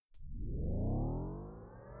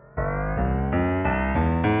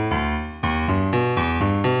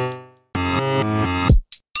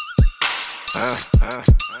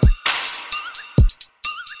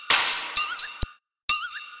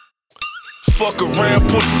Fuck around,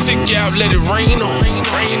 pull the stick out, let it rain on.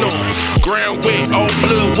 Rain on. Ground wet, all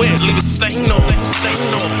blood wet, leave a stain on.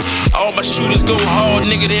 Stain on. All my shooters go hard,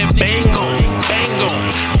 nigga, that bang on. Bang on.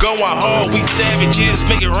 Going hard, we savages,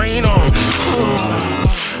 make it rain on.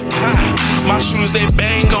 My shooters, they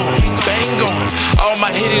bang on. Bang on. All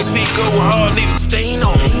my hitters, we go hard, leave a stain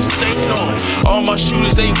on. Stain on. All my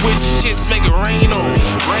shooters, they with the shits, make it rain on.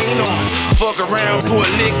 Rain on. Fuck around, pull a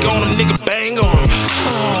lick on them, nigga, bang on.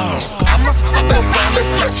 I'ma fuck around and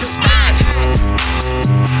catch a stain.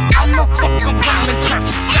 I'ma fuck around and catch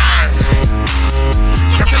a stain.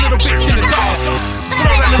 Catch a little bitch in the dog,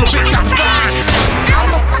 throw that little bitch out the fire.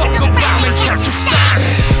 I'ma fuck around and catch a stain.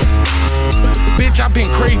 Bitch, I've been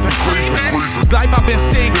creeping. Life, I've been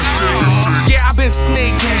sinking. Yeah, I've been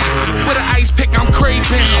sneaking. With an ice pick, I'm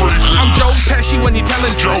creeping. I'm Joe Pesci when he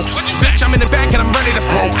telling jokes. Bitch, I'm in the back and I'm ready to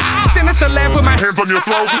poke. Sinister laugh with my hands on your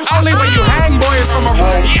throat. Only when you hang, boy, is from a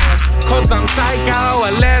rope. Cause I'm psycho,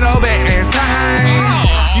 a little bit insane.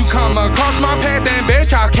 You come across my path, then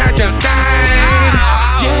bitch, I'll catch a stain.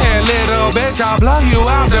 Yeah, little bitch, I'll blow you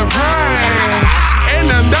out the frame. And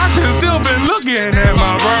them doctors still been looking at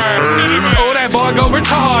my brain. Oh, that boy go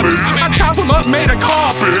retarded. I chop him up, made a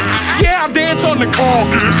carpet. Yeah, I dance on the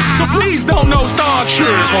carcass. So please don't no start shit.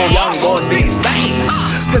 Young boys be insane.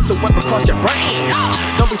 Pistol whip across your brain.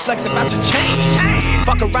 Don't be flexing about your chain.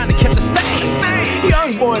 Fuck around and catch a stain.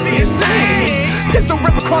 Young boys be insane. Pistol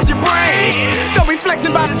rip across your brain. Don't be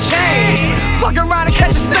flexing by the chain. Fuck around and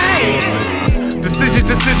catch a stain. Decisions,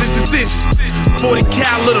 decisions, decisions. 40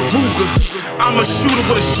 cal little Ruger. I'm a shooter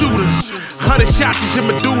with a shooter. 100 shots at your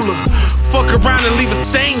medulla. Fuck around and leave a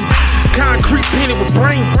stain. Concrete painted with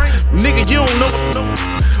brain. Nigga, you don't know.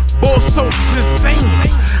 Boy, Sosa's insane.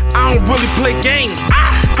 I don't really play games.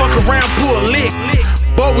 Fuck around, pull a lick.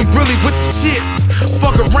 Boy, we really with the shits.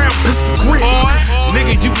 Fuck around, pistol grip.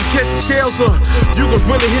 Nigga, you can catch the shells or you can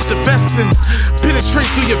really hit the vesting. Penetrate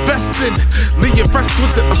through your vesting. Leave your vest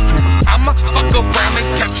with the. I'ma fuck around and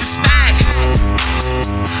catch a stain.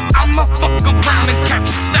 I'ma fuck around and catch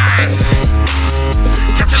a stain.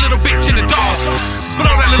 Catch a little bitch in the dog,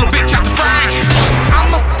 blow that little bitch out the frame.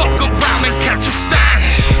 I'ma fuck around and catch a stain.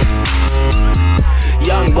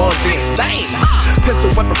 Young boys be insane.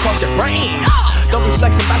 Pistol whip across your brain. Don't be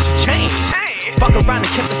flexing about your chain. Fuck around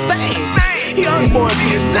and catch a stain. Young boys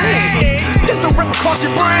be insane. Pistol rip across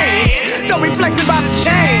your brain. Don't be flexing by the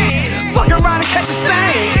chain. Fuck around and catch a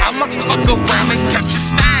stain. I'ma fuck around and catch a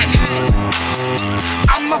stain.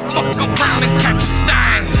 I'ma fuck around and catch a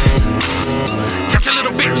stain. Catch a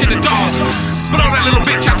little bitch in the dog, blow that little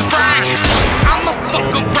bitch out the frame. I'ma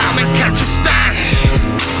fuck around and catch a stain.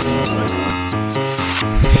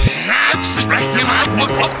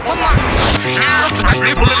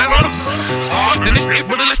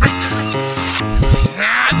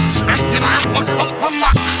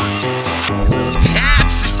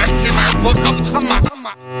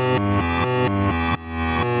 I'm